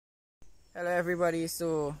Hello everybody,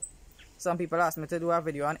 so some people asked me to do a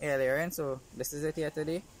video on air layering, so this is it here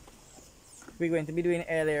today. We're going to be doing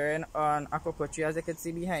air layering on a cocoa tree, as you can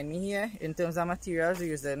see behind me here. In terms of materials,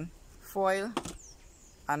 we're using foil,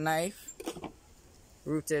 a knife,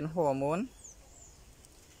 rooting hormone,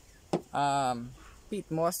 peat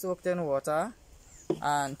moss soaked in water,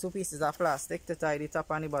 and 2 pieces of plastic to tie the top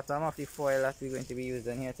and the bottom of the foil that we're going to be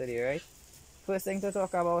using here today, right? First thing to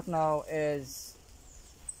talk about now is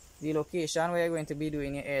the location where you're going to be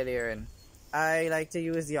doing your air layering. I like to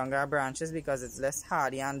use younger branches because it's less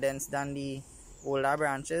hardy and dense than the older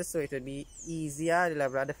branches, so it would be easier. The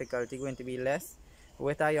level of difficulty going to be less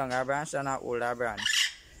with a younger branch than an older branch.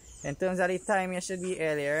 In terms of the time you should be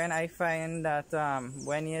air layering, I find that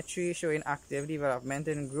when your tree is showing active development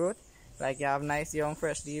and growth, like you have nice young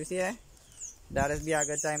fresh leaves here, that is be a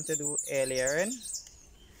good time to do air layering.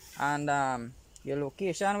 And your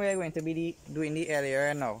location where you're going to be doing the air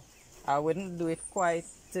layering now, I wouldn't do it quite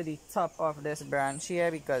to the top of this branch here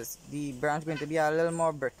because the branch is going to be a little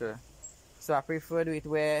more brittle. So I prefer to do it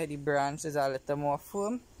where the branch is a little more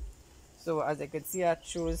firm. So as you can see, I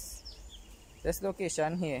choose this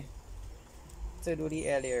location here to do the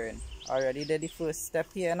air layering. I already did the first step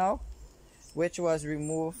here now, which was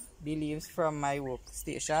remove the leaves from my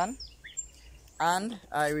workstation. And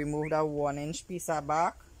I removed a 1-inch piece of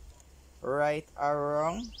bark right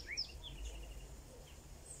around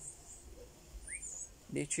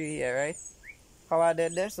the tree here, right? How I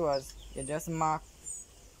did this was you just do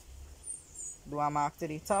a mark to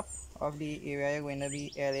the top of the area you're going to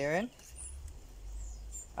be air layering,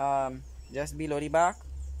 just below the bark,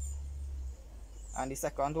 and the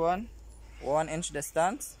second one, 1 inch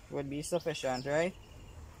distance would be sufficient, right?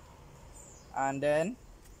 And then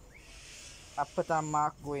I put a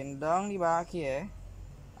mark going down the bark here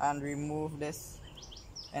and remove this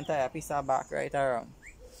entire piece of bark right around.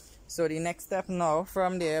 So the next step now,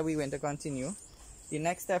 from there we're going to continue. The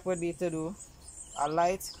next step would be to do a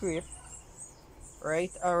light scrape right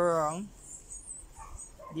around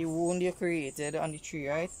the wound you created on the tree,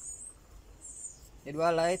 right? You do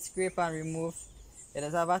a light scrape and remove. It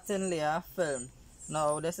does have a thin layer of film.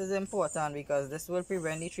 Now this is important because this will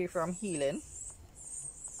prevent the tree from healing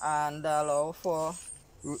and allow for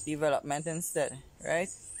root development instead, right?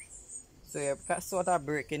 So you're sort of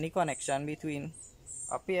breaking the connection between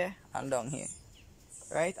up here and down here,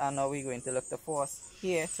 right? And now we're going to look to force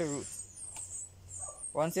here to root.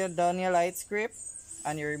 Once you're done your light scrape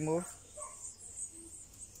and you remove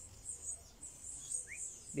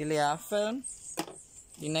the layer of film,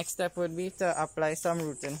 the next step would be to apply some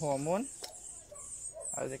rooting hormone,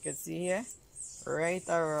 as you can see here, right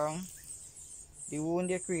around the wound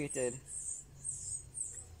you created,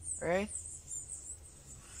 right?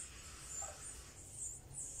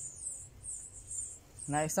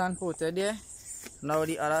 Nice and coated there. Now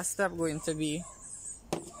the other step going to be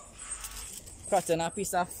cutting a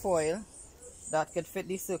piece of foil that could fit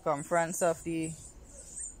the circumference of the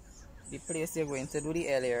place you're going to do the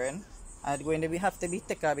air layering. And it's going to have to be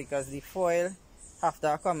thicker because the foil have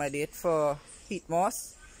to accommodate for peat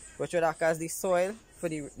moss, which would act as the soil for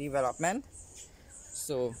the development.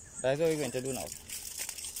 So that's what we're going to do now.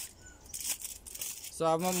 So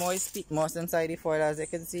I have my moist peat moss inside the foil, as you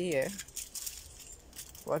can see here.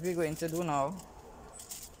 What we're going to do now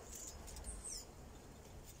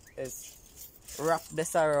is wrap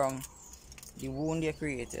this around the wound you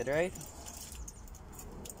created, right?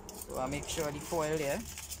 So I make sure the foil there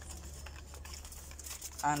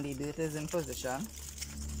and the dirt is in position.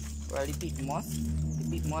 Well, the peat moss,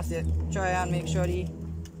 you try and make sure the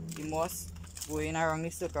moss going around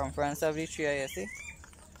the circumference of the tree, you see,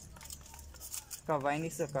 covering the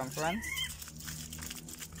circumference,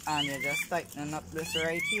 and you're just tightening up this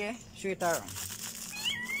right here straight around.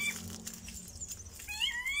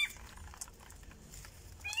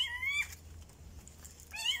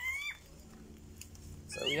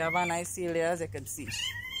 So we have a nice seal there, as you can see.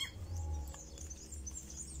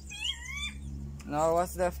 Now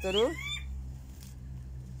what's left to do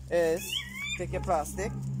is take your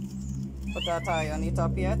plastic, put a tie on the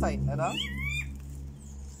top here, tighten it down.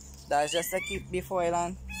 That's just to keep the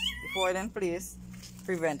foil in place,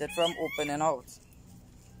 prevent it from opening out.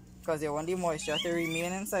 Because you want the moisture to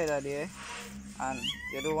remain inside of there, and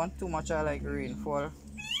you don't want too much of like rainfall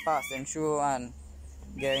passing through and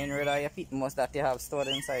getting rid of your peat moss that you have stored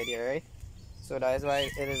inside here, right? So that is why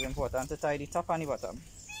it is important to tie the top and the bottom.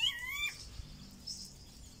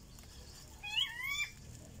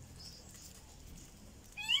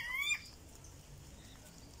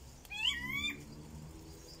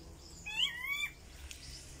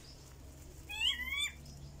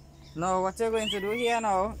 Now what you're going to do here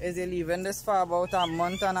now is you're leaving this for about a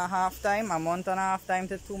month and a half time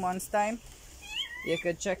to 2 months time. You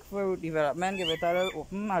could check for root development, give it a little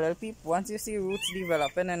open, a little peep. Once you see roots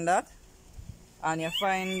developing in that, and you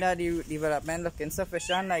find that the root development looking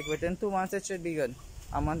sufficient, like within 2 months it should be good.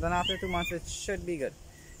 A month and a half to 2 months it should be good.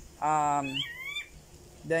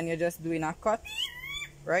 Then you're just doing a cut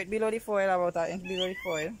right below the foil, about an inch below the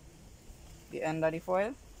foil, the end of the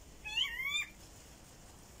foil.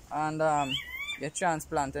 And you're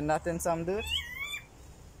transplanting that in some dirt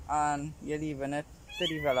and you're leaving it to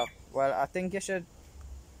develop. Well, I think you should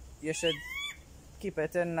keep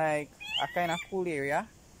it in like a kind of cool area,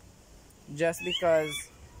 just because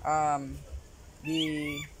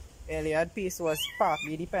the Iliad piece was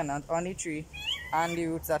partly dependent on the tree and the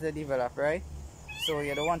roots that they develop, right? So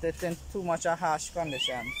you don't want it in too much a harsh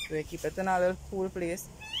condition. So you keep it in a little cool place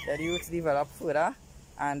that the roots develop further,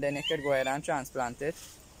 and then you could go ahead and transplant it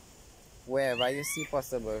wherever you see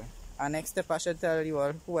possible. And next step I should tell you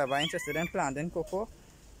all, whoever interested in planting cocoa,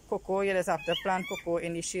 you just have to plant cocoa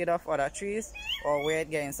in the shade of other trees or where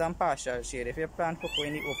it getting some partial shade. If you plant cocoa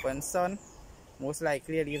in the open sun, most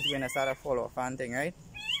likely your leaves going to start to fall off and thing, right?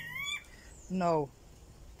 Now,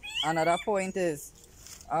 another point is,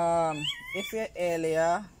 if you're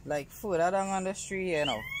earlier, like further down on the tree, you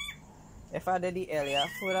know, if I did the earlier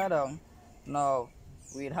further down, now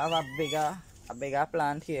we'd have a bigger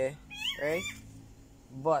plant here, right?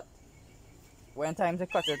 But when time to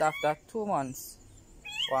cut it after 2 months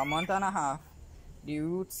or a month and a half, the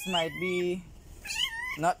roots might be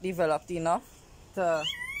not developed enough to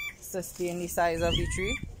sustain the size of the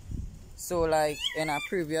tree. So like in a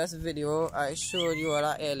previous video I showed you all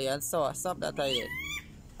that earlier soursop that I did,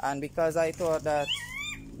 and because I thought that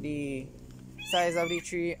the size of the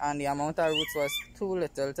tree and the amount of roots was too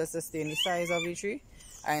little to sustain the size of the tree,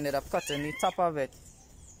 I ended up cutting the top of it,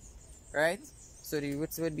 right? So the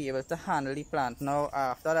roots would be able to handle the plant. Now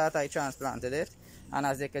after that I transplanted it, and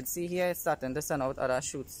as you can see here, it's starting to send out other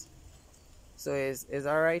shoots. So it's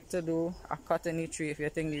alright to do a cut in the tree if you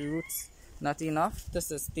think the roots not enough to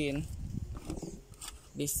sustain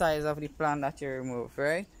the size of the plant that you remove,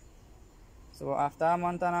 right? So after a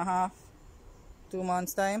month and a half, 2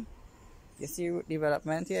 months time, you see root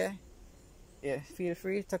development here, yeah, feel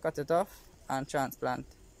free to cut it off and transplant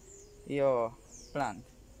your plant.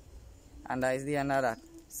 And that is the end of that.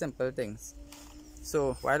 Simple things.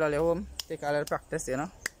 So while you're home, take a little practice, you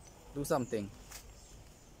know, do something.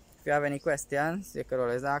 If you have any questions, you could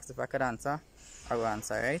always ask. If I could answer, I will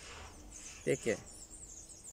answer, right? Take care.